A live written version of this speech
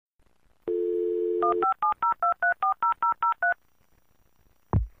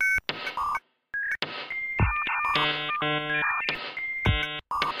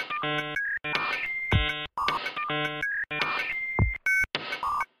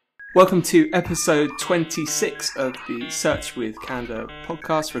Welcome to episode 26 of the Search with Candour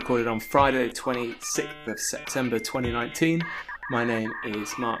podcast, recorded on Friday, 26th of September 2019. My name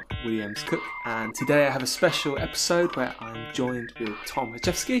is Mark Williams-Cook, and today I have a special episode where I'm joined with Tom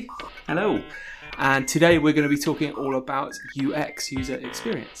Hajewski. Hello. And today we're going to be talking all about UX, user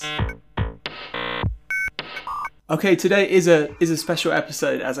experience. Okay, today is a special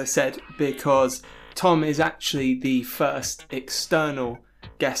episode, as I said, because Tom is actually the first external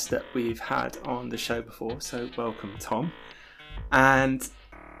guest that we've had on the show before, so welcome, Tom. And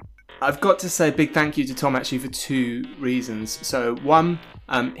I've got to say a big thank you to Tom actually for two reasons. So one,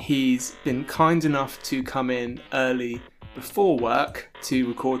 he's been kind enough to come in early before work to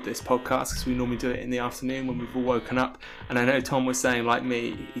record this podcast, because we normally do it in the afternoon when we've all woken up. And I know Tom was saying, like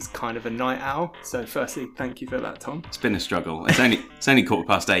me, he's kind of a night owl. So firstly, thank you for that, Tom. It's been a struggle. It's only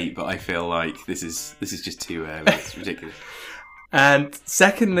 8:15, but I feel like this is just too early. It's ridiculous. And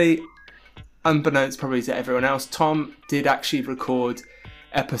secondly, unbeknownst probably to everyone else, Tom did actually record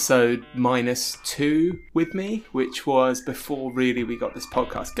episode -2 with me, which was before really we got this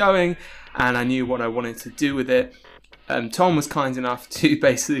podcast going, and I knew what I wanted to do with it. Tom was kind enough to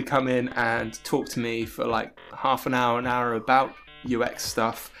basically come in and talk to me for like half an hour about UX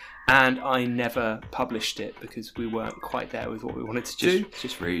stuff, and I never published it because we weren't quite there with what we wanted to do.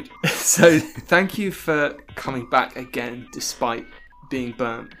 Just rude. So thank you for coming back again, despite being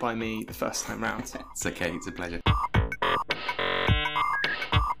burnt by me the first time round. It's okay, it's a pleasure.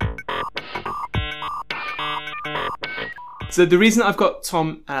 So the reason I've got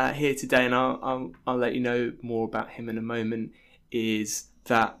Tom here today, and I'll let you know more about him in a moment, is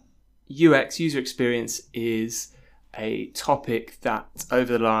that UX, user experience, is a topic that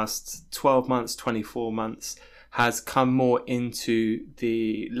over the last 12 months, 24 months, has come more into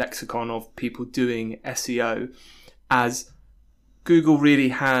the lexicon of people doing SEO, as Google really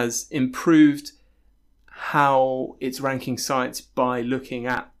has improved how it's ranking sites by looking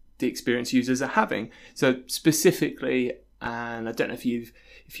at the experience users are having. So specifically, and I don't know if you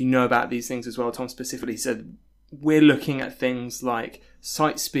know about these things as well, Tom specifically said, we're looking at things like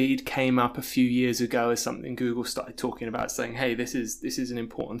site speed came up a few years ago as something Google started talking about, saying, hey, this is an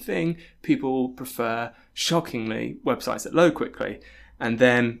important thing. People prefer, shockingly, websites that load quickly. And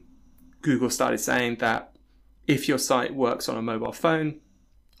then Google started saying that if your site works on a mobile phone,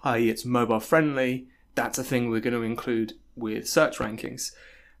 i.e. it's mobile friendly, that's a thing we're going to include with search rankings.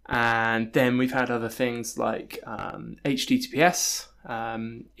 And then we've had other things like HTTPS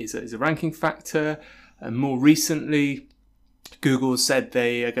is a ranking factor. And more recently, Google said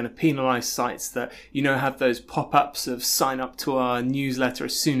they are going to penalise sites that, have those pop-ups of sign up to our newsletter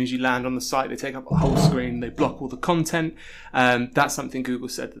as soon as you land on the site. They take up the whole screen, they block all the content. That's something Google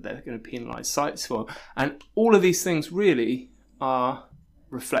said that they're going to penalise sites for. And all of these things really are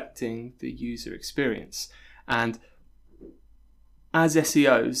reflecting the user experience. And as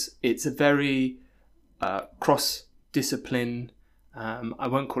SEOs, it's a very cross-discipline. I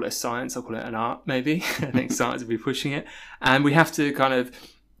won't call it a science, I'll call it an art maybe. I think science will be pushing it. And we have to kind of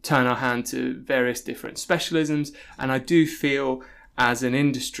turn our hand to various different specialisms. And I do feel as an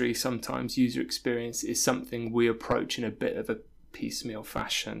industry, sometimes user experience is something we approach in a bit of a piecemeal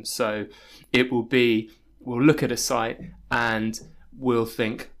fashion. So it will be, we'll look at a site and we'll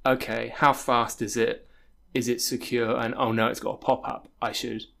think, okay, how fast is it? Is it secure? And oh no, it's got a pop-up. I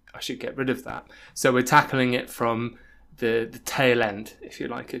should get rid of that. So we're tackling it from the tail end, if you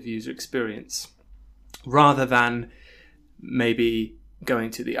like, of user experience, rather than maybe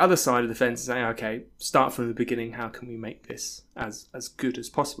going to the other side of the fence and saying, okay, start from the beginning. How can we make this as good as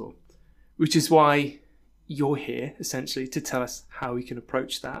possible? Which is why you're here, essentially, to tell us how we can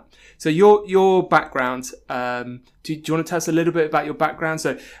approach that. So your background, do you want to tell us a little bit about your background?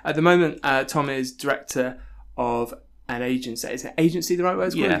 So at the moment, Tom is director of an agency. Is it agency the right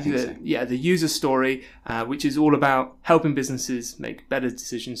word? Yeah, I think so. Yeah, the User Story, which is all about helping businesses make better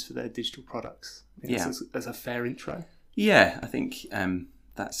decisions for their digital products. That's a fair intro. Yeah, I think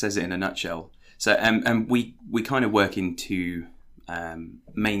that says it in a nutshell. So and we kind of work into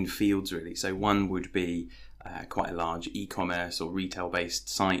main fields, really. So one would be quite a large e-commerce or retail-based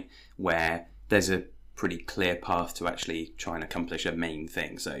site where there's a pretty clear path to actually try and accomplish a main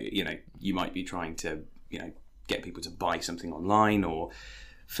thing. So, you might be trying to, get people to buy something online or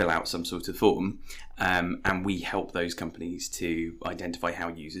fill out some sort of form. And we help those companies to identify how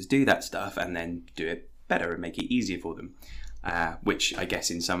users do that stuff and then do it better and make it easier for them. which I guess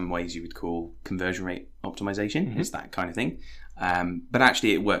in some ways you would call conversion rate optimization. It's that kind of thing. But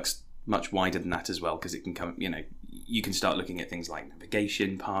actually it works much wider than that as well, because it can come, you can start looking at things like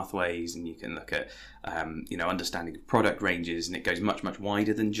navigation pathways, and you can look at, understanding of product ranges, and it goes much, much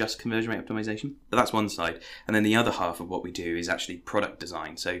wider than just conversion rate optimization. But that's one side. And then the other half of what we do is actually product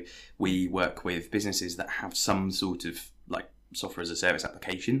design. So we work with businesses that have some sort of like software as a service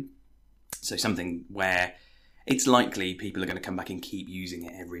application. So something where it's likely people are going to come back and keep using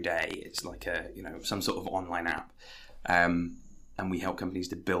it every day. It's like some sort of online app. And we help companies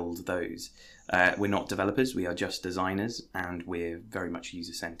to build those. We're not developers, we are just designers, and we're very much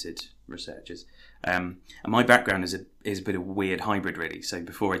user-centered researchers. And my background is a bit of a weird hybrid, really. So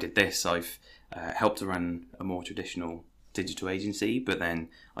before I did this, I've helped to run a more traditional digital agency, but then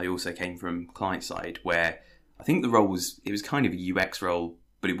I also came from client side, where I think the role was kind of a UX role,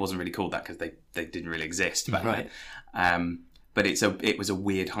 but it wasn't really called that because they didn't really exist back then. But it was a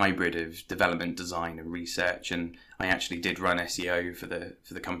weird hybrid of development, design, and research. And I actually did run SEO for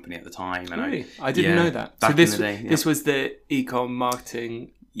the company at the time. And really? I didn't know that. So this was the e-com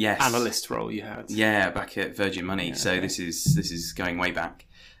marketing analyst role you had. Yeah, back at Virgin Money. Yeah, so this is going way back.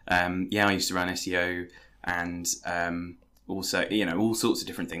 I used to run SEO and also all sorts of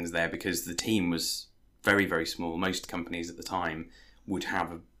different things there, because the team was very, very small. Most companies at the time would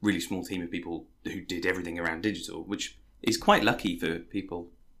have a really small team of people who did everything around digital, which is quite lucky for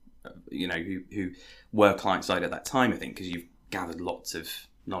people, who were client side at that time, I think, because you've gathered lots of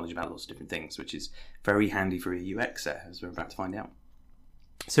knowledge about lots of different things, which is very handy for a UXer, as we're about to find out.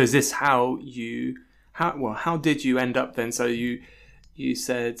 So is this how did you end up then? So you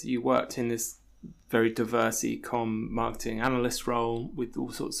said you worked in this very diverse e-com marketing analyst role with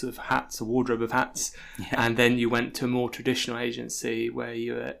all sorts of hats, a wardrobe of hats, and then you went to a more traditional agency where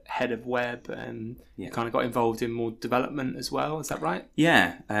you were head of web, and you kind of got involved in more development as well. Is that right?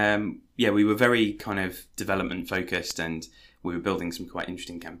 Yeah. We were very kind of development focused, and we were building some quite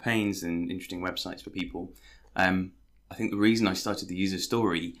interesting campaigns and interesting websites for people. I think the reason I started the User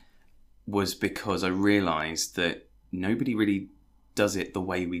Story was because I realised that nobody really does it the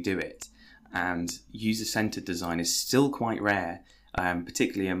way we do it. And user-centered design is still quite rare,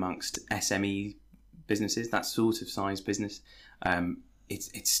 particularly amongst SME businesses, that sort of size business.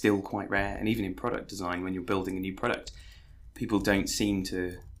 It's still quite rare. And even in product design, when you're building a new product, people don't seem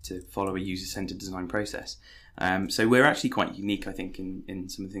to follow a user-centered design process. So we're actually quite unique, I think, in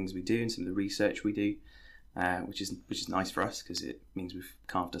some of the things we do and some of the research we do, which is nice for us, because it means we've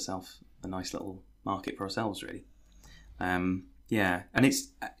carved ourselves a nice little market for ourselves, really. And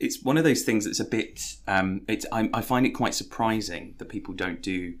it's one of those things that's a bit. I find it quite surprising that people don't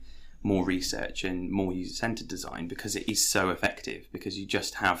do more research and more user-centered design, because it is so effective. Because you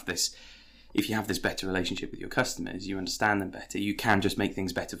just have this. If you have this better relationship with your customers, you understand them better. You can just make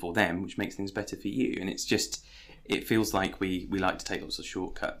things better for them, which makes things better for you. And it feels like we like to take lots of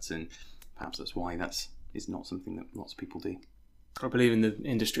shortcuts, and perhaps that's why is not something that lots of people do. I believe in the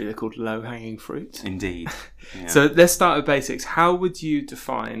industry they're called low-hanging fruit. Indeed. Yeah. So let's start with basics. How would you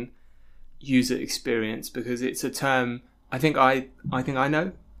define user experience? Because it's a term I think I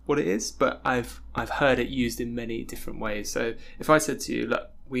know what it is, but I've heard it used in many different ways. So if I said to you, look,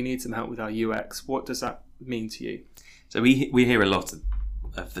 we need some help with our UX, what does that mean to you? So we hear a lot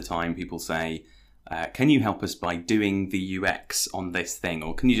of the time people say, can you help us by doing the UX on this thing,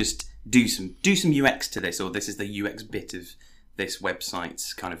 or can you just do some UX to this, or this is the UX bit of this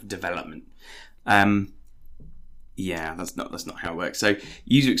website's kind of development. That's not how it works. So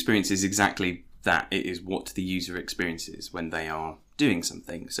user experience is exactly that. It is what the user experiences when they are doing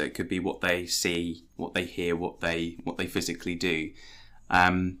something. So it could be what they see, what they hear, what they physically do.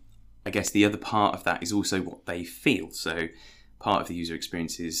 I guess the other part of that is also what they feel. So part of the user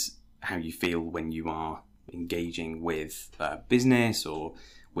experience is how you feel when you are engaging with a business or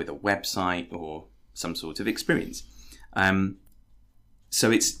with a website or some sort of experience. So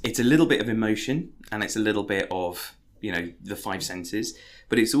it's a little bit of emotion, and it's a little bit of, the five senses,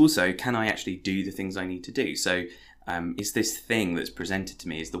 but it's also, can I actually do the things I need to do? So is this thing that's presented to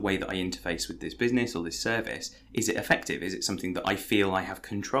me, is the way that I interface with this business or this service, is it effective? Is it something that I feel I have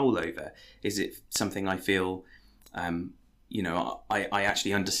control over? Is it something I feel, I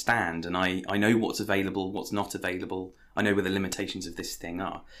actually understand, and I know what's available, what's not available. I know where the limitations of this thing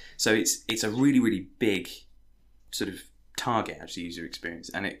are. So it's a really, really big sort of target, actually, user experience,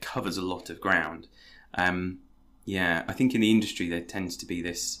 and it covers a lot of ground. I think in the industry there tends to be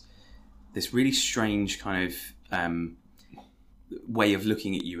this really strange kind of way of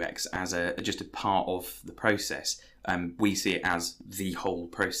looking at UX as just a part of the process. We see it as the whole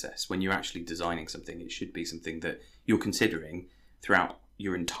process. When you're actually designing something, it should be something that you're considering throughout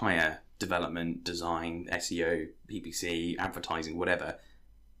your entire development, design, SEO, PPC, advertising, whatever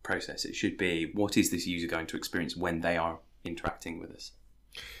process. It should be, what is this user going to experience when they are interacting with us?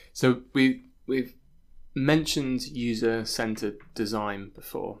 So we've mentioned user-centered design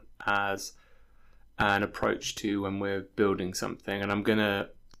before as an approach to when we're building something, and I'm going to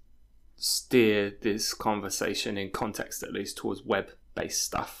steer this conversation in context at least towards web-based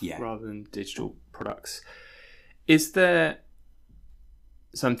stuff rather than digital products. Is there,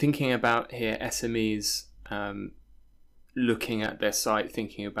 so I'm thinking about here SMEs looking at their site,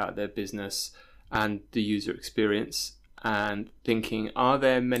 thinking about their business and the user experience, and thinking, are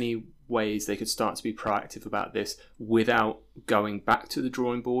there many ways they could start to be proactive about this without going back to the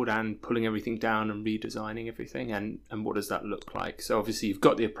drawing board and pulling everything down and redesigning everything, and what does that look like? So obviously you've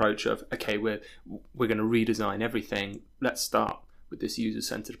got the approach of, okay, we're going to redesign everything, let's start with this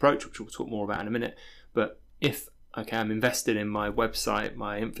user-centered approach, which we'll talk more about in a minute. But if, okay, I'm invested in my website,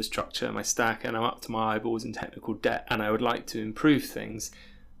 my infrastructure, my stack, and I'm up to my eyeballs in technical debt and I would like to improve things,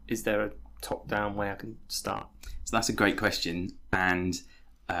 is there a top-down way I can start? So that's a great question, and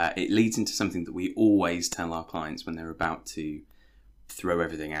it leads into something that we always tell our clients when they're about to throw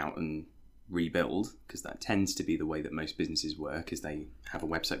everything out and rebuild, because that tends to be the way that most businesses work, is they have a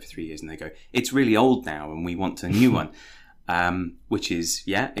website for 3 years and they go, it's really old now and we want a new one. Which is,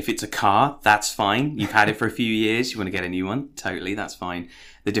 if it's a car, that's fine. You've had it for a few years, you want to get a new one, totally, that's fine.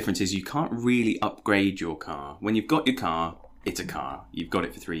 The difference is you can't really upgrade your car. When you've got your car, it's a car. You've got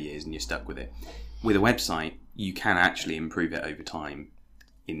it for 3 years and you're stuck with it. With a website, you can actually improve it over time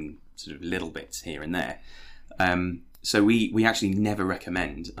in sort of little bits here and there. So we actually never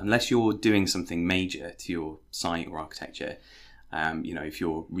recommend, unless you're doing something major to your site or architecture, if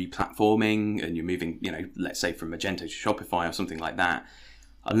you're replatforming and you're moving, let's say from Magento to Shopify or something like that,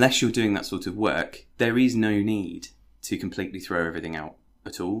 unless you're doing that sort of work, there is no need to completely throw everything out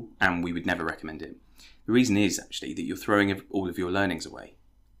at all, and we would never recommend it. The reason is actually that you're throwing all of your learnings away.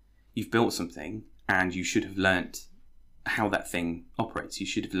 You've built something and you should have learnt how that thing operates. You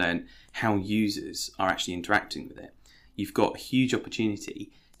should have learned how users are actually interacting with it. You've got a huge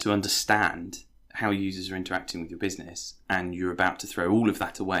opportunity to understand how users are interacting with your business, and you're about to throw all of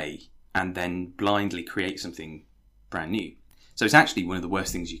that away and then blindly create something brand new. So it's actually one of the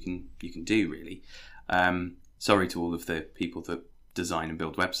worst things you can do, really. Sorry to all of the people that design and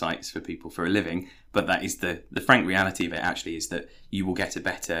build websites for people for a living, but that is the frank reality of it. Actually, is that you will get a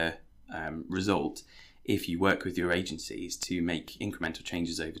better result if you work with your agencies to make incremental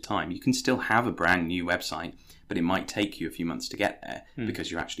changes over time. You can still have a brand new website, but it might take you a few months to get there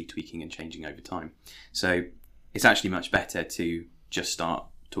because you're actually tweaking and changing over time. So it's actually much better to just start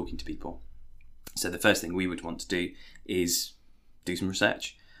talking to people. So the first thing we would want to do is do some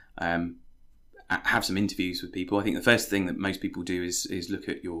research, have some interviews with people. I think the first thing that most people do is look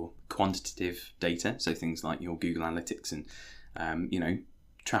at your quantitative data, so things like your Google Analytics and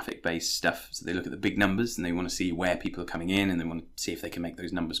traffic-based stuff. So they look at the big numbers and they want to see where people are coming in and they want to see if they can make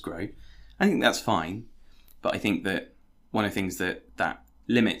those numbers grow. I think that's fine, but I think that one of the things that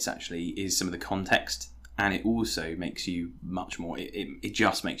limits actually is some of the context, and it also makes you much more, it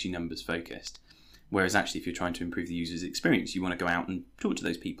just makes you numbers focused. Whereas actually if you're trying to improve the user's experience, you want to go out and talk to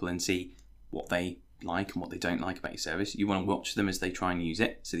those people and see what they like and what they don't like about your service. You want to watch them as they try and use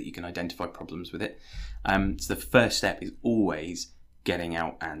it so that you can identify problems with it. So the first step is always getting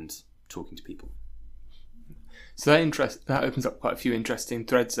out and talking to people. So that opens up quite a few interesting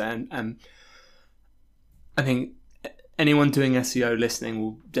threads there. And I think anyone doing SEO listening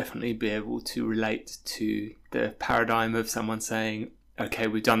will definitely be able to relate to the paradigm of someone saying, okay,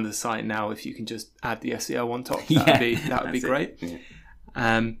 we've done the site now, if you can just add the SEO on top, that would be great.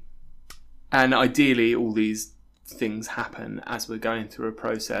 Yeah. And ideally all these things happen as we're going through a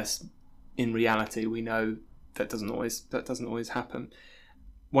process. In reality, we know that doesn't always happen.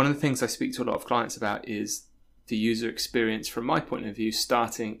 One of the things I speak to a lot of clients about is the user experience, from my point of view,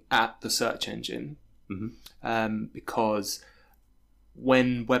 starting at the search engine. Mm-hmm. Because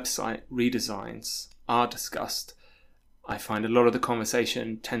when website redesigns are discussed, I find a lot of the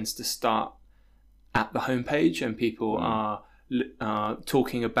conversation tends to start at the homepage, and people are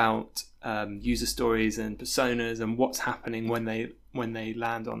talking about user stories and personas and what's happening when they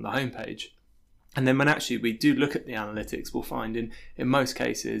land on the homepage. And then when actually we do look at the analytics, we'll find in most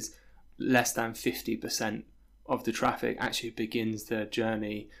cases less than 50% of the traffic actually begins their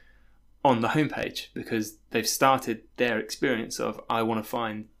journey on the homepage, because they've started their experience of, I want to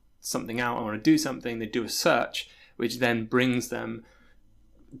find something out, I want to do something, they do a search, which then brings them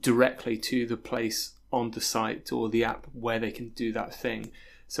directly to the place on the site or the app where they can do that thing.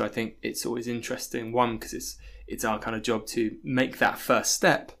 So I think it's always interesting, one, because it's our kind of job to make that first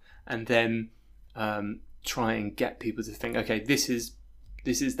step, and then try and get people to think, okay, this is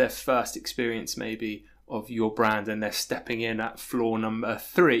their first experience maybe of your brand, and they're stepping in at floor number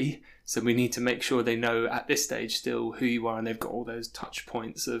 3. So we need to make sure they know at this stage still who you are, and they've got all those touch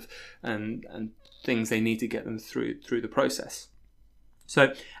points of and things they need to get them through the process.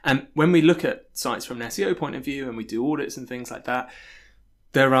 So, and when we look at sites from an SEO point of view, and we do audits and things like that,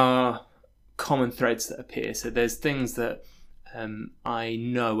 there are common threads that appear. So there's things that I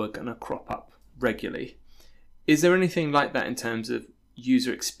know are going to crop up regularly. Is there anything like that in terms of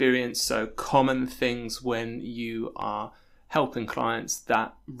user experience? So common things when you are helping clients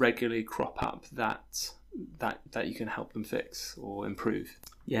that regularly crop up that you can help them fix or improve?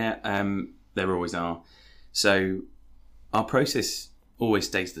 Yeah, there always are. So our process always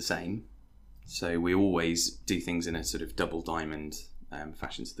stays the same. So we always do things in a sort of double diamond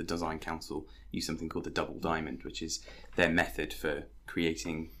fashion. So the Design Council use something called the double diamond, which is their method for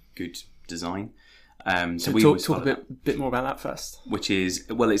creating good design. So we talk a bit more about that first. Which is,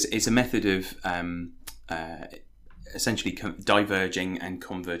 well, it's a method of essentially diverging and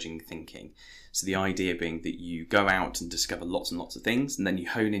converging thinking. So the idea being that you go out and discover lots and lots of things, and then you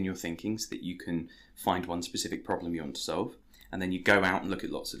hone in your thinking so that you can find one specific problem you want to solve. And then you go out and look at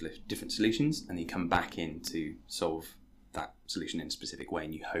lots of different solutions, and you come back in to solve that solution in a specific way,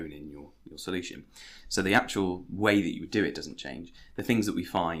 and you hone in your solution. So the actual way that you would do it doesn't change. The things that we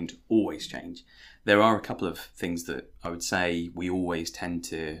find always change. There are a couple of things that I would say we always tend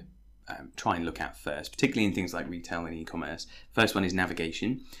to try and look at first, particularly in things like retail and e-commerce. First one is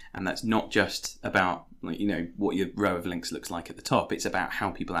navigation, and that's not just about what your row of links looks like at the top. It's about how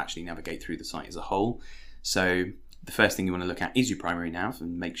people actually navigate through the site as a whole. So the first thing you want to look at is your primary nav,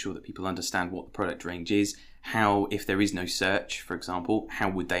 and make sure that people understand what the product range is. How, if there is no search, for example, how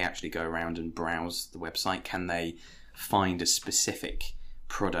would they actually go around and browse the website? Can they find a specific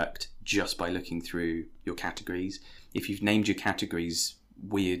product just by looking through your categories? If you've named your categories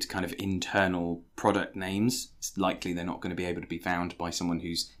weird kind of internal product names, it's likely they're not going to be able to be found by someone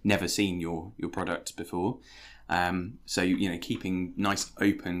who's never seen your product before. So keeping nice,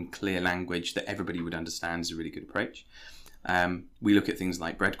 open, clear language that everybody would understand is a really good approach. We look at things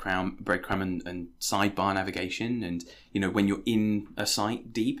like breadcrumb and sidebar navigation, and when you're in a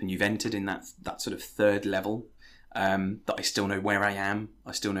site deep and you've entered in that sort of third level, that I still know where I am,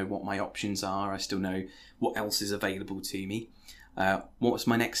 I still know what my options are, I still know what else is available to me. What's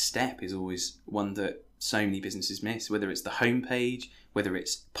my next step is always one that so many businesses miss, whether it's the homepage, whether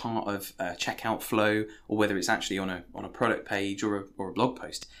it's part of a checkout flow, or whether it's actually on a product page or a blog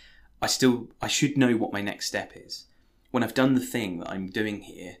post. I should know what my next step is. When I've done the thing that I'm doing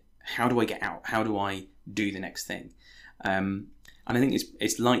here, how do I get out? How do I do the next thing? And I think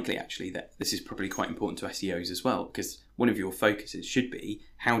it's likely actually that this is probably quite important to SEOs as well, because one of your focuses should be,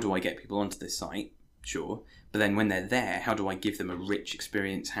 how do I get people onto this site? Sure. But then when they're there, how do I give them a rich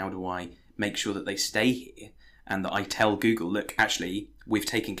experience? How do I make sure that they stay here, and that I tell Google, look, actually, we've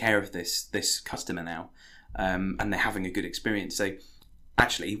taken care of this customer now, and they're having a good experience. So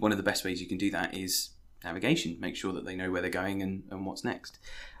actually, one of the best ways you can do that is navigation. Make sure that they know where they're going and what's next.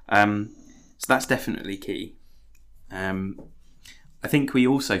 So that's definitely key. I think we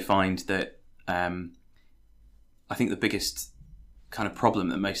also find that I think the biggest kind of problem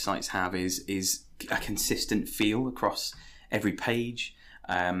that most sites have is a consistent feel across every page.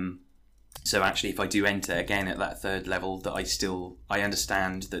 So actually, if I do enter again at that third level, that I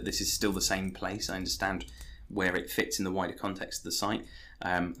understand that this is still the same place. I understand where it fits in the wider context of the site.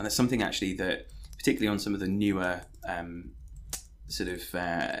 And there's something actually that, particularly on some of the newer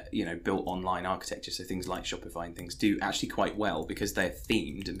built online architecture, so things like Shopify and things, do actually quite well, because they're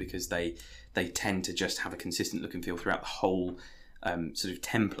themed and because they tend to just have a consistent look and feel throughout the whole sort of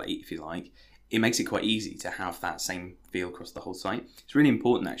template, if you like. It makes it quite easy to have that same feel across the whole site. It's really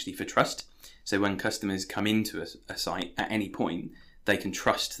important actually for trust. So when customers come into a site at any point, they can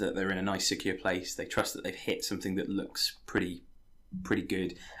trust that they're in a nice, secure place. They trust that they've hit something that looks pretty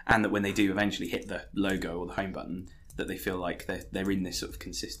good, and that when they do eventually hit the logo or the home button, that they feel like they're in this sort of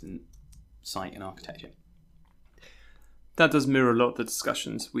consistent site and architecture. That does mirror a lot of the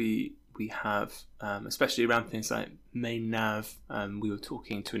discussions we have, especially around things like main nav. We were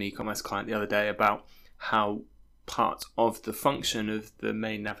talking to an e-commerce client the other day about how part of the function of the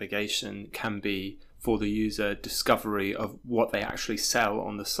main navigation can be for the user discovery of what they actually sell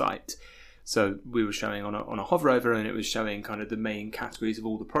on the site. So we were showing on a hover over, and it was showing kind of the main categories of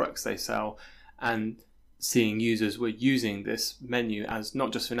all the products they sell. And seeing users were using this menu as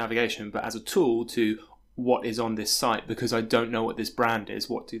not just for navigation, but as a tool to what is on this site, because I don't know what this brand is,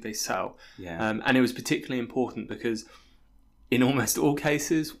 what do they sell? And it was particularly important because in almost all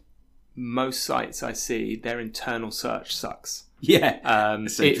cases, most sites I see, their internal search sucks.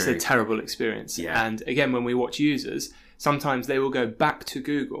 It's a terrible experience. And again, when we watch users, sometimes they will go back to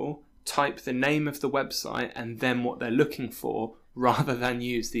Google, type the name of the website and then what they're looking for, rather than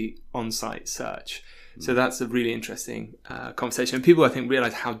use the on-site search. So that's a really interesting conversation. And people, I think,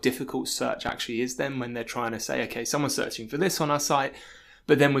 realize how difficult search actually is then when they're trying to say, okay, someone's searching for this on our site,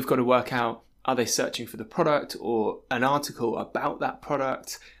 but then we've got to work out, are they searching for the product or an article about that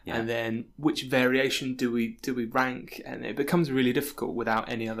product? And then which variation do we rank? And it becomes really difficult without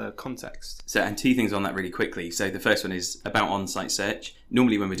any other context. So, and two things on that really quickly. So the first one is about on-site search.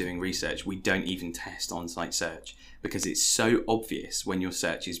 Normally when we're doing research, we don't even test on-site search because it's so obvious when your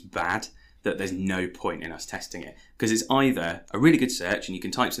search is bad that there's no point in us testing it, because it's either a really good search and you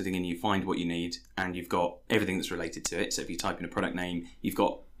can type something in, you find what you need, and you've got everything that's related to it. So if you type in a product name, you've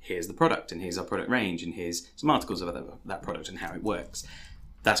got, here's the product and here's our product range and here's some articles about that product and how it works.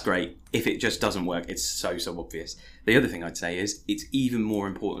 That's great. If it just doesn't work, it's so obvious. The other thing I'd say is it's even more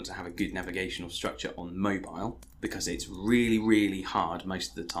important to have a good navigational structure on mobile, because it's really, really hard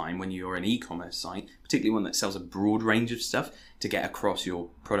most of the time when you're an e-commerce site, particularly one that sells a broad range of stuff, to get across your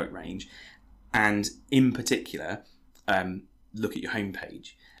product range. And in particular, look at your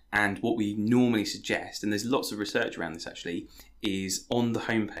homepage. And what we normally suggest, and there's lots of research around this actually, is on the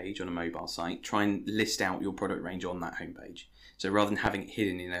homepage on a mobile site, try and list out your product range on that homepage. So rather than having it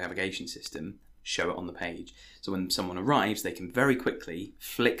hidden in a navigation system, show it on the page. So when someone arrives, they can very quickly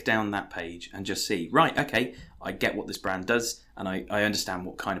flick down that page and just see, right, okay, I get what this brand does, and I understand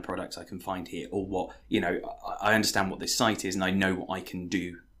what kind of products I can find here, or what, I understand what this site is, and I know what I can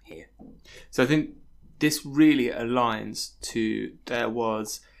do here. So I think this really aligns to, there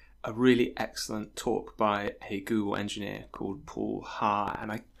was a really excellent talk by a Google engineer called Paul Ha,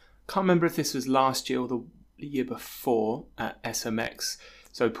 and I can't remember if this was last year or the year before at SMX.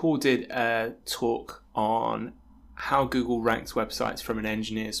 So Paul did a talk on how Google ranks websites from an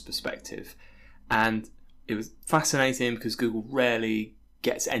engineer's perspective, and it was fascinating because Google rarely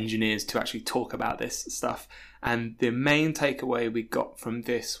gets engineers to actually talk about this stuff. And the main takeaway we got from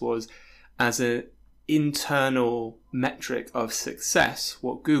this was, as an internal metric of success,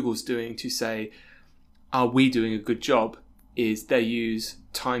 what Google's doing to say, are we doing a good job, is they use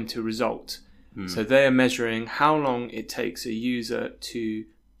time to result. So they're measuring how long it takes a user to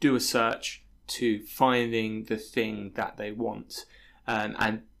do a search to finding the thing that they want.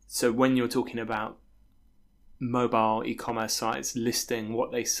 And so when you're talking about mobile e-commerce sites listing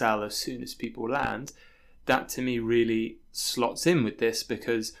what they sell as soon as people land, that to me really slots in with this,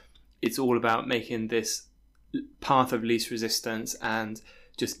 because it's all about making this path of least resistance and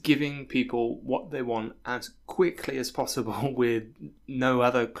just giving people what they want as quickly as possible with no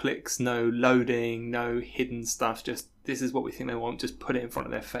other clicks, no loading, no hidden stuff. Just, this is what we think they want, just put it in front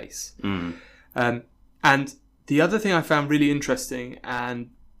of their face. And the other thing I found really interesting, and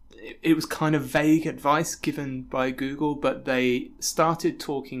it was kind of vague advice given by Google, but they started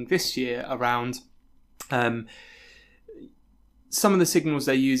talking this year around some of the signals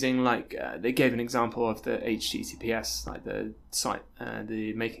they're using, like they gave an example of the HTTPS, like the site,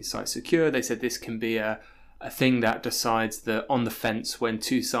 the making site secure. They said this can be a thing that decides that on the fence when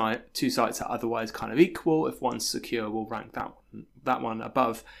two sites are otherwise kind of equal, if one's secure, we'll rank that one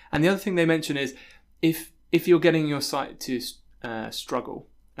above. And the other thing they mention is if you're getting your site to your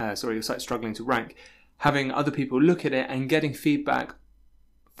site struggling to rank, having other people look at it and getting feedback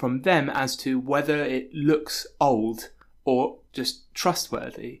from them as to whether it looks old or just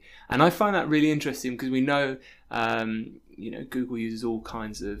trustworthy. And I find that really interesting because we know, Google uses all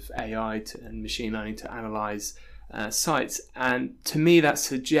kinds of AI and machine learning to analyze sites. And to me, that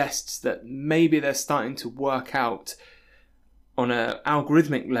suggests that maybe they're starting to work out on an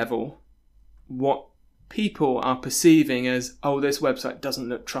algorithmic level what people are perceiving as, oh, this website doesn't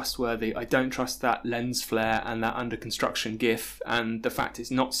look trustworthy. I don't trust that lens flare and that under construction GIF and the fact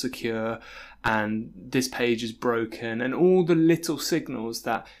it's not secure and this page is broken, and all the little signals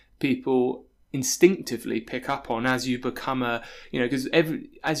that people instinctively pick up on as you become because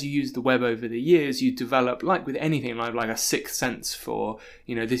as you use the web over the years, you develop, like with anything, like a sixth sense for,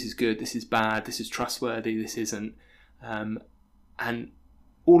 this is good, this is bad, this is trustworthy, this isn't. And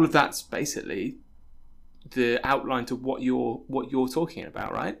all of that's basically the outline to what you're talking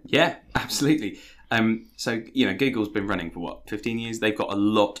about, right? Yeah, absolutely. So Google's been running for 15 years. They've got a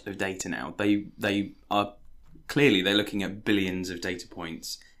lot of data now. They are clearly, they're looking at billions of data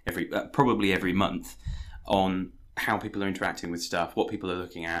points probably every month. on how people are interacting with stuff, what people are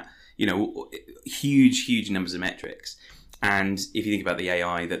looking at, huge numbers of metrics. And if you think about the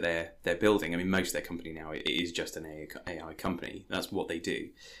AI that they're building, I mean, most of their company now, it is just an AI company. That's what they do.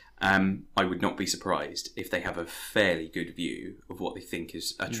 I would not be surprised if they have a fairly good view of what they think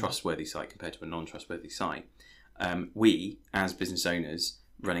is a trustworthy site compared to a non-trustworthy site. We, as business owners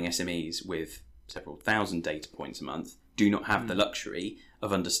running SMEs with several thousand data points a month, do not have the luxury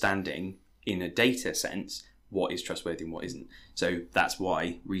of understanding in a data sense what is trustworthy and what isn't. So that's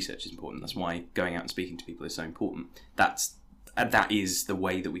why research is important. That's why going out and speaking to people is so important. That is the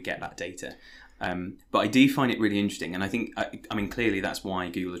way that we get that data. But I do find it really interesting, and I think, clearly that's why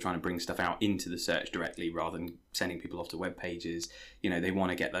Google are trying to bring stuff out into the search directly rather than sending people off to web pages. They want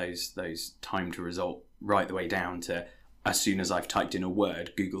to get those time to result right the way down to, as soon as I've typed in a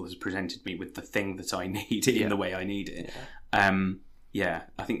word, Google has presented me with the thing that I need in the way I need it.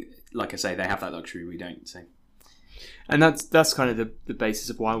 I think, like I say, they have that luxury, we don't. So, and that's kind of the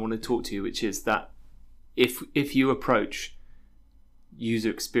basis of why I want to talk to you, which is that if you approach user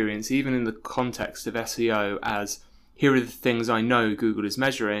experience, even in the context of SEO, as here are the things I know Google is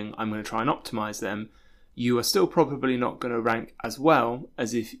measuring, I'm going to try and optimize them, you are still probably not going to rank as well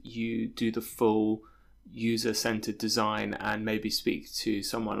as if you do the full user-centered design and maybe speak to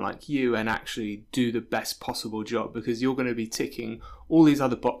someone like you and actually do the best possible job, because you're going to be ticking all these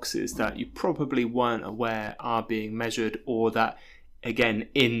other boxes that you probably weren't aware are being measured, or that, again,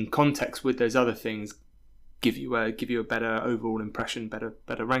 in context with those other things, give you a better overall impression,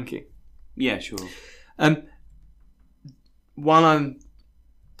 better ranking. Yeah, sure. While I'm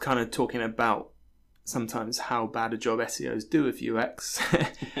kind of talking about sometimes how bad a job SEOs do with UX,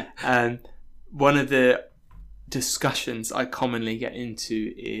 and one of the discussions I commonly get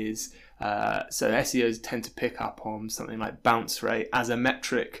into is so SEOs tend to pick up on something like bounce rate as a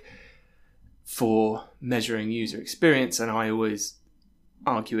metric for measuring user experience, and I always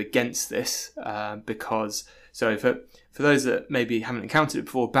argue against this because, so for those that maybe haven't encountered it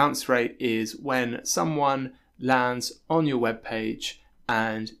before, bounce rate is when someone lands on your web page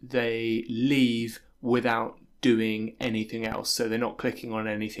and they leave without doing anything else. So they're not clicking on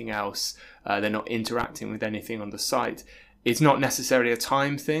anything else, they're not interacting with anything on the site. It's not necessarily a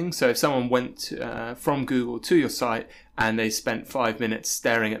time thing. So if someone went from Google to your site and they spent 5 minutes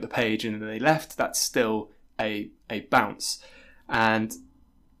staring at the page and then they left, that's still a bounce. And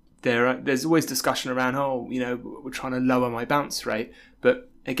there's always discussion around, we're trying to lower my bounce rate. But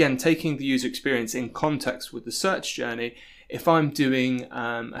again, taking the user experience in context with the search journey, if I'm doing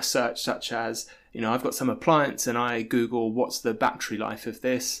a search such as, I've got some appliance and I Google what's the battery life of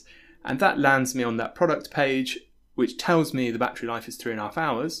this, and that lands me on that product page, which tells me the battery life is 3.5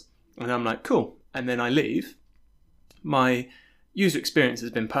 hours, and I'm like, cool, and then I leave. My user experience has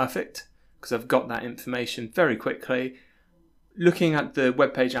been perfect because I've got that information very quickly. Looking at the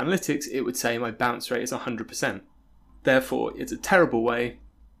web page analytics, it would say my bounce rate is 100%. Therefore, it's a terrible way,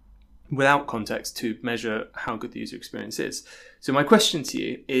 without context, to measure how good the user experience is. So my question to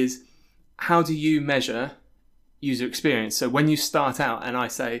you is, how do you measure user experience? So when you start out and I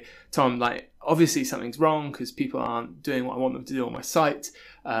say, Tom, obviously something's wrong because people aren't doing what I want them to do on my site,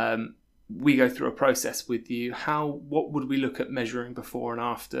 we go through a process with you. What would we look at measuring before and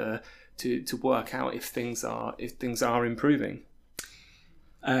after to work out if things are improving?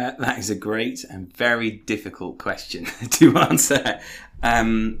 That is a great and very difficult question to answer.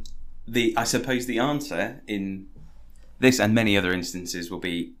 I suppose the answer in this and many other instances will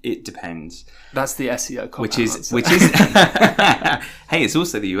be, it depends. That's the SEO cop-out which is hey, it's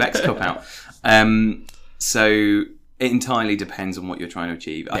also the UX cop-out. So it entirely depends on what you're trying to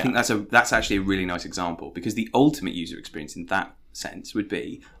achieve. I think that's actually a really nice example, because the ultimate user experience in that sense would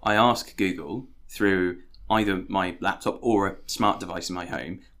be, I ask Google through either my laptop or a smart device in my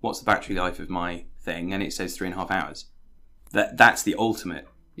home, what's the battery life of my thing, and it says 3.5 hours. That's the ultimate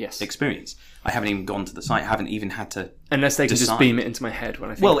experience. I haven't even gone to the site, haven't even had to, unless they can just beam it into my head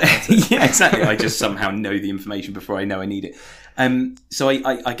when I think about it. Yeah, exactly. I just somehow know the information before I know I need it. So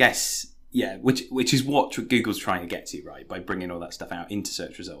I guess, which is what Google's trying to get to, right, by bringing all that stuff out into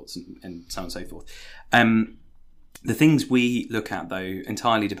search results and so on and so forth. The things we look at, though,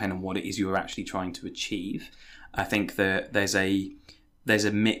 entirely depend on what it is you're actually trying to achieve. I think that there's a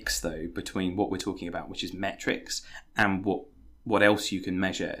mix, though, between what we're talking about, which is metrics, and what else you can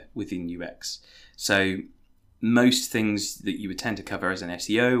measure within UX. So most things that you would tend to cover as an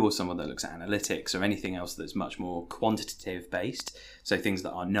SEO or someone that looks at analytics or anything else that's much more quantitative based, so things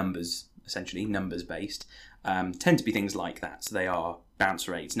that are essentially numbers based, tend to be things like that. So they are bounce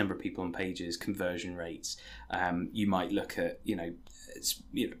rates, number of people on pages, conversion rates. You might look at,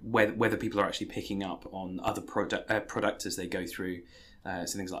 whether people are actually picking up on other product as they go through,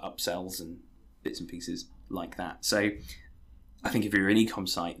 so things like upsells and bits and pieces like that. So I think if you're an e-com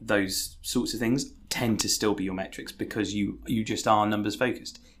site, those sorts of things tend to still be your metrics, because you just are numbers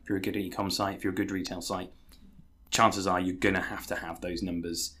focused. If you're a good e-com site, if you're a good retail site, chances are you're going to have those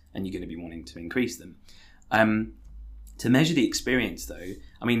numbers, and you're going to be wanting to increase them. To measure the experience, though,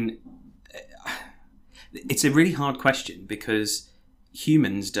 I mean, it's a really hard question, because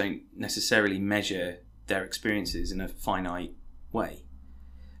humans don't necessarily measure their experiences in a finite way.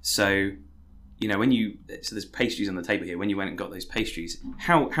 So, so there's pastries on the table here. When you went and got those pastries,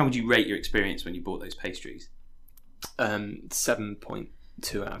 how would you rate your experience when you bought those pastries?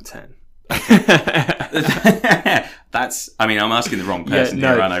 7.2 out of 10. I'm asking the wrong person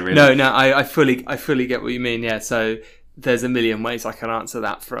here, aren't I, really? No, I fully get what you mean. Yeah, so there's a million ways I can answer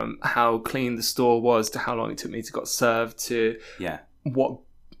that, from how clean the store was to how long it took me to got served to what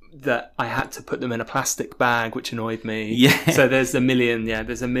that I had to put them in a plastic bag, which annoyed me. Yeah. So there's a million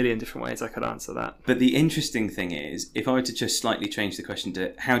different ways I could answer that. But the interesting thing is, if I were to just slightly change the question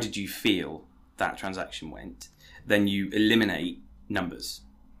to how did you feel that transaction went, then you eliminate numbers.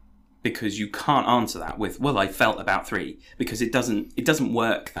 Because you can't answer that with, well, I felt about 3, because it doesn't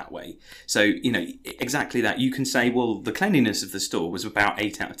work that way. So, exactly that. You can say, well, the cleanliness of the store was about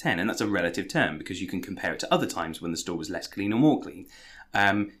 8 out of 10, and that's a relative term, because you can compare it to other times when the store was less clean or more clean.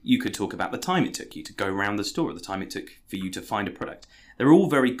 You could talk about the time it took you to go around the store, or the time it took for you to find a product. They're all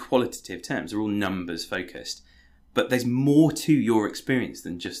very qualitative terms. They're all numbers focused. But there's more to your experience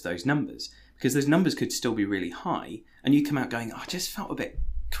than just those numbers, because those numbers could still be really high, and you come out going, I just felt a bit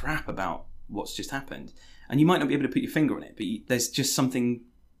crap about what's just happened, and you might not be able to put your finger on it, but there's just something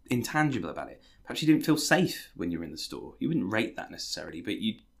intangible about it. Perhaps you didn't feel safe when you were in the store. You wouldn't rate that necessarily, but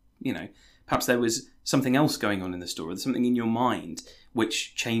perhaps there was something else going on in the store, or something in your mind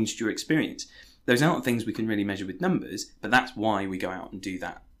which changed your experience. Those aren't things we can really measure with numbers, but that's why we go out and do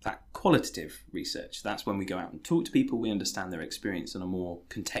that qualitative research. That's when we go out and talk to people, we understand their experience on a more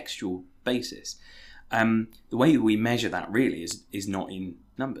contextual basis. The way that we measure that really is not in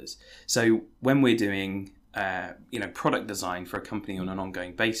numbers. So when we're doing product design for a company on an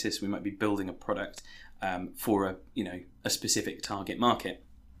ongoing basis, we might be building a product for a specific target market.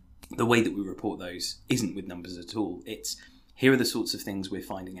 The way that we report those isn't with numbers at all. It's, here are the sorts of things we're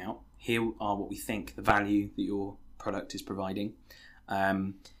finding out. Here are what we think the value that your product is providing.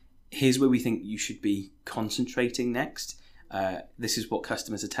 Here's where we think you should be concentrating next. This is what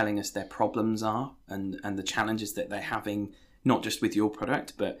customers are telling us their problems are, and the challenges that they're having, not just with your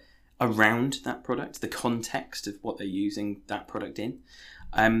product, but around that product, the context of what they're using that product in.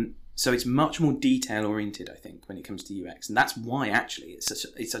 So it's much more detail oriented, I think, when it comes to UX, and that's why actually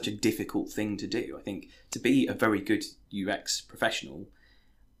it's such a difficult thing to do. I think to be a very good UX professional,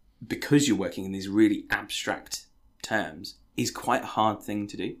 because you're working in these really abstract terms, is quite a hard thing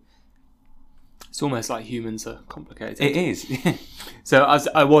to do. It's almost like humans are complicated. It is. So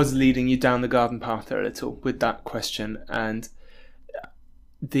I was leading you down the garden path there a little with that question, and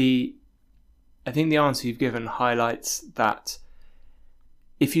I think the answer you've given highlights that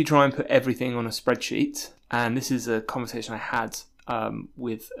if you try and put everything on a spreadsheet, and this is a conversation I had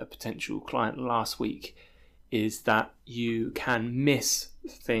with a potential client last week, is that you can miss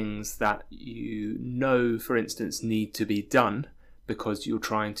things that for instance, need to be done, because you're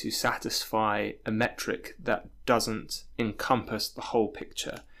trying to satisfy a metric that doesn't encompass the whole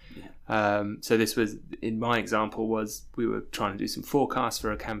picture. Yeah. So this was, in my example, was we were trying to do some forecasts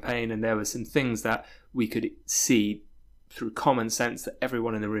for a campaign, and there were some things that we could see through common sense that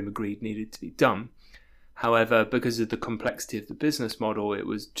everyone in the room agreed needed to be done. However, because of the complexity of the business model, it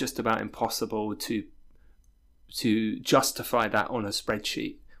was just about impossible to justify that on a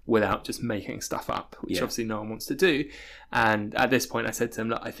spreadsheet without just making stuff up, which obviously no one wants to do. And at this point I said to him,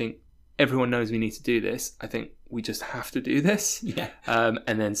 look, I think everyone knows we need to do this. I think we just have to do this, and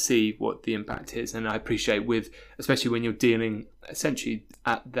then see what the impact is. And I appreciate especially when you're dealing essentially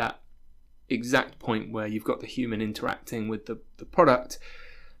at that exact point where you've got the human interacting with the product,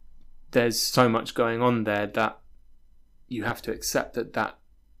 there's so much going on there that you have to accept that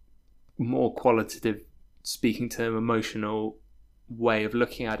more qualitative, speaking to an emotional way of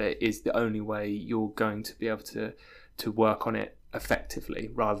looking at it is the only way you're going to be able to work on it effectively,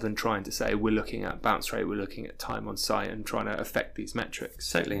 rather than trying to say we're looking at bounce rate, we're looking at time on site and trying to affect these metrics.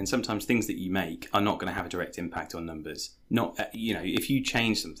 Totally. And sometimes things that you make are not going to have a direct impact on numbers. Not if you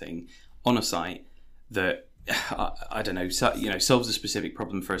change something on a site that I don't know, solves a specific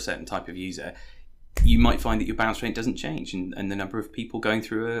problem for a certain type of user, you might find that your bounce rate doesn't change, and the number of people going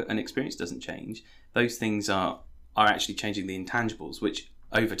through an experience doesn't change. Those things are are actually changing the intangibles, which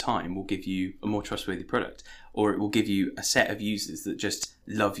over time will give you a more trustworthy product, or it will give you a set of users that just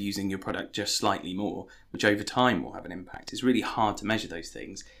love using your product just slightly more, which over time will have an impact. It's really hard to measure those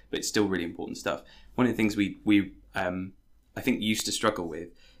things, but it's still really important stuff. One of the things we I think used to struggle with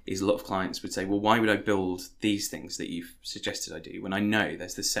is a lot of clients would say, well, why would I build these things that you've suggested I do when I know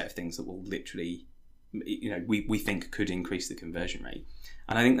there's this set of things that will literally, we think could increase the conversion rate.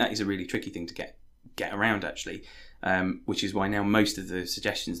 And I think that is a really tricky thing to get around, actually, which is why now most of the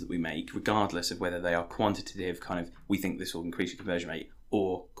suggestions that we make, regardless of whether they are quantitative, kind of, we think this will increase your conversion rate,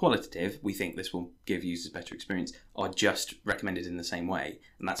 or qualitative, we think this will give users better experience, are just recommended in the same way,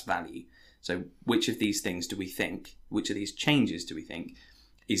 and that's value. So which of these things do we think, which of these changes do we think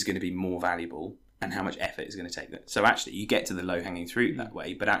is going to be more valuable, and how much effort is going to take that? So actually you get to the low-hanging fruit that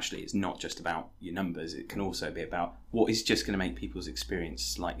way, but actually it's not just about your numbers, it can also be about what is just going to make people's experience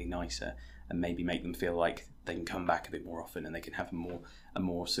slightly nicer and maybe make them feel like they can come back a bit more often and they can have a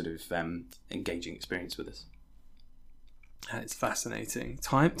more sort of engaging experience with us. It's fascinating.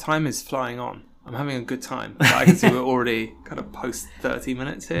 Time is flying on. I'm having a good time. But I can see we're already kind of post 30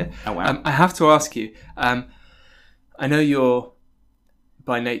 minutes here. Oh, wow. I have to ask you, I know you're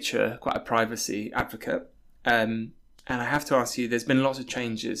by nature quite a privacy advocate, and I have to ask you, there's been lots of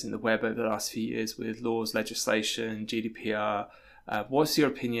changes in the web over the last few years with laws, legislation, GDPR. What's your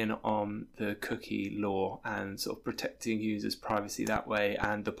opinion on the cookie law and sort of protecting users' privacy that way,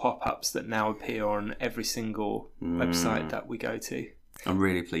 and the pop-ups that now appear on every single website that we go to? I'm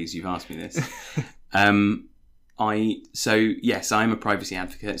really pleased you've asked me this. Yes, I'm a privacy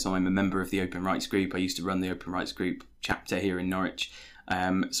advocate, so I'm a member of the Open Rights Group. I used to run the Open Rights Group chapter here in Norwich.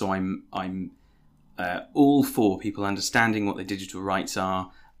 So I'm all for people understanding what their digital rights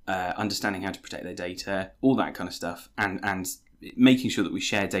are, understanding how to protect their data, all that kind of stuff, and making sure that we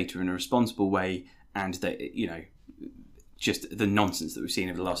share data in a responsible way, and that, just the nonsense that we've seen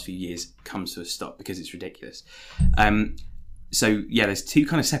over the last few years comes to a stop, because it's ridiculous. So yeah, there's two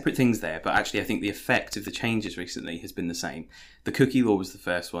kind of separate things there, but actually I think the effect of the changes recently has been the same. The cookie law was the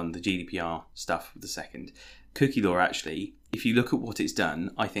first one, the GDPR stuff was the second. Cookie law, actually, if you look at what it's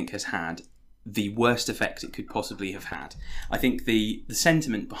done, I think has had the worst effect it could possibly have had. I think the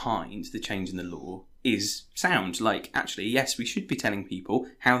sentiment behind the change in the law is sound. Like, actually, yes, we should be telling people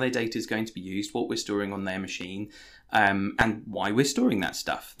how their data is going to be used, what we're storing on their machine, and why we're storing that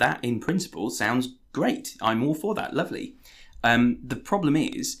stuff. That, in principle, sounds great. I'm all for that. Lovely. The problem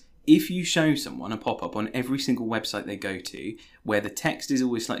is, if you show someone a pop-up on every single website they go to, where the text is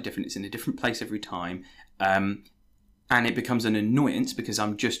always slightly different, it's in a different place every time, and it becomes an annoyance because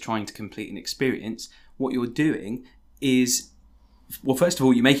I'm just trying to complete an experience, what you're doing is, well, first of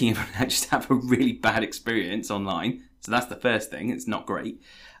all, you're making everyone just have a really bad experience online. So that's the first thing. It's not great.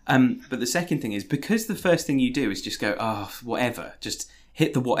 But the second thing is, because the first thing you do is just go, whatever, just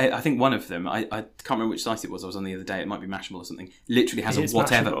hit the whatever. I think one of them, I can't remember which site it was. I was on the other day. It might be Mashable or something. Literally has a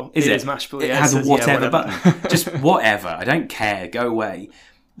whatever. Mashable. Is it? Is Mashable. It has a whatever button. Just whatever. I don't care. Go away.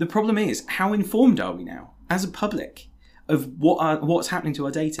 The problem is, how informed are we now as a public of what's happening to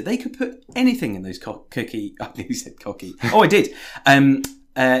our data? They could put anything in those cookie. I think you said cocky. Oh, I did.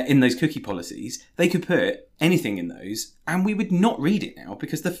 In those cookie policies, they could put anything in those, and we would not read it now,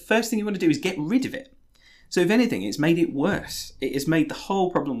 because the first thing you want to do is get rid of it. So if anything, it's made it worse. It has made the whole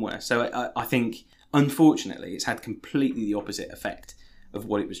problem worse. So I think, unfortunately, it's had completely the opposite effect of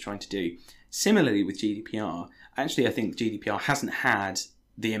what it was trying to do. Similarly with GDPR, actually, I think GDPR hasn't had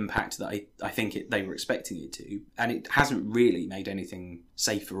the impact that I think they were expecting it to, and it hasn't really made anything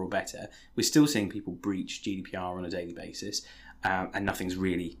safer or better. We're still seeing people breach GDPR on a daily basis, and nothing's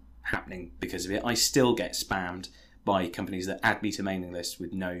really happening because of it. I still get spammed by companies that add me to mailing lists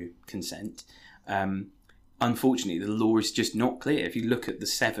with no consent. Unfortunately, the law is just not clear. If you look at the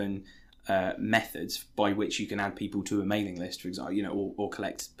 7 methods by which you can add people to a mailing list, for example, or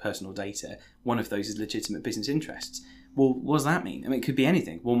collect personal data, one of those is legitimate business interests. Well, what does that mean? I mean, it could be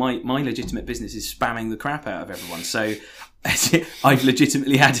anything. Well, my legitimate business is spamming the crap out of everyone, so I've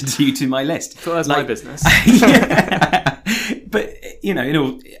legitimately added you to my list. So that's my business. Yeah. But,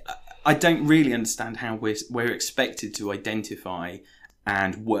 I don't really understand how we're expected to identify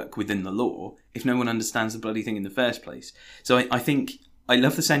and work within the law if no one understands the bloody thing in the first place. So I think I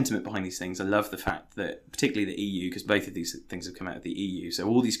love the sentiment behind these things. I love the fact that, particularly the EU, because both of these things have come out of the EU, so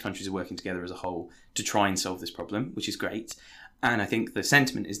all these countries are working together as a whole to try and solve this problem, which is great. And I think the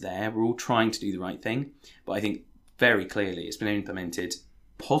sentiment is there. We're all trying to do the right thing. But I think very clearly it's been implemented,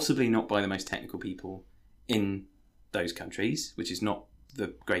 possibly not by the most technical people in those countries, which is not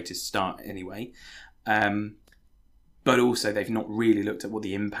the greatest start anyway. But also they've not really looked at what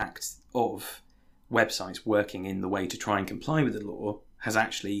the impact of websites working in the way to try and comply with the law has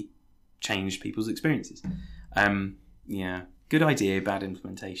actually changed people's experiences. Yeah, good idea, bad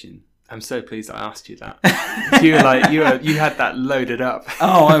implementation. I'm so pleased I asked you that. You were like, you had that loaded up.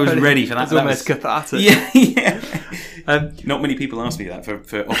 Oh, I was ready for that. It was almost cathartic. Yeah. Not many people ask me that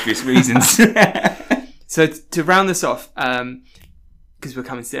for obvious reasons. So to round this off, because we're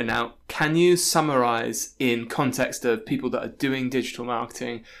coming to the end now, can you summarise in context of people that are doing digital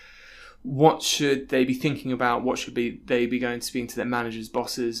marketing, what should they be thinking about? What should they be going to speaking to their managers,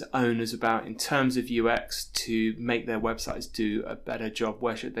 bosses, owners about in terms of UX to make their websites do a better job?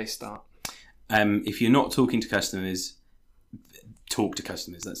 Where should they start? If you're not talking to customers, talk to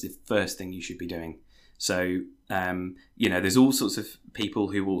customers. That's the first thing you should be doing. So, there's all sorts of people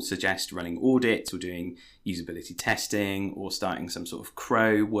who will suggest running audits or doing usability testing or starting some sort of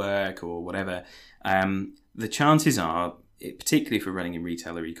Crow work or whatever. The chances are, particularly if we're running in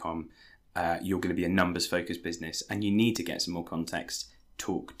retail or e-com, you're going to be a numbers-focused business and you need to get some more context,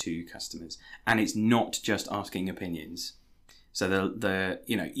 talk to customers. And it's not just asking opinions. So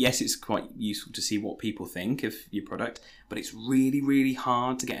yes, it's quite useful to see what people think of your product, but it's really, really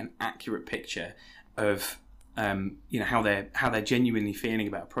hard to get an accurate picture of how they're genuinely feeling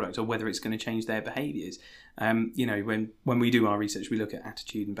about a product or whether it's going to change their behaviours. When we do our research, we look at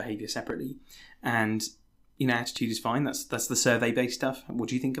attitude and behaviour separately, and attitude is fine. That's the survey-based stuff. What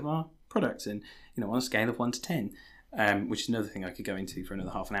do you think of our product? And on a scale of 1 to 10, which is another thing I could go into for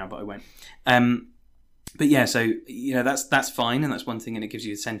another half an hour, but I won't. But yeah, so that's fine, and that's one thing, and it gives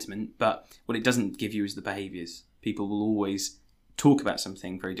you a sentiment. But what it doesn't give you is the behaviours. People will always talk about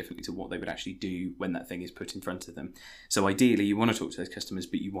something very differently to what they would actually do when that thing is put in front of them. So ideally, you want to talk to those customers,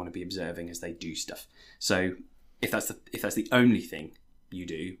 but you want to be observing as they do stuff. So if that's the only thing you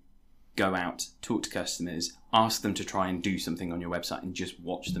do, go out, talk to customers, ask them to try and do something on your website, and just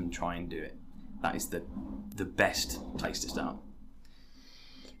watch them try and do it. That is the best place to start.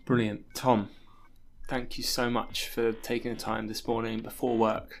 Brilliant. Tom, thank you so much for taking the time this morning before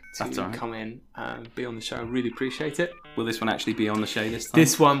work to come in and be on the show. I really appreciate it. Will this one actually be on the show this time?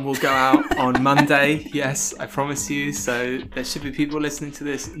 This one will go out on Monday. Yes, I promise you. So there should be people listening to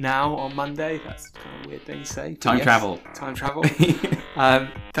this now on Monday. That's kind of a weird thing to say. Time travel.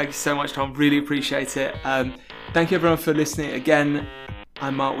 Thank you so much, Tom. Really appreciate it. Thank you everyone for listening again.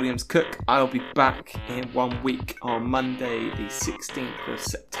 I'm Mark Williams-Cook. I'll be back in 1 week on Monday, the 16th of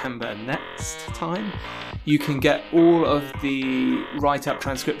September next time. You can get all of the write-up,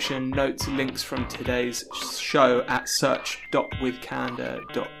 transcription, notes, links from today's show at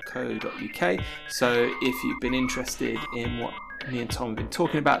search.withcandour.co.uk. So if you've been interested in what me and Tom have been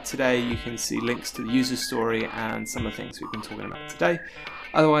talking about today, you can see links to the user story and some of the things we've been talking about today.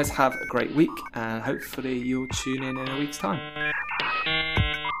 Otherwise, have a great week, and hopefully you'll tune in a week's time.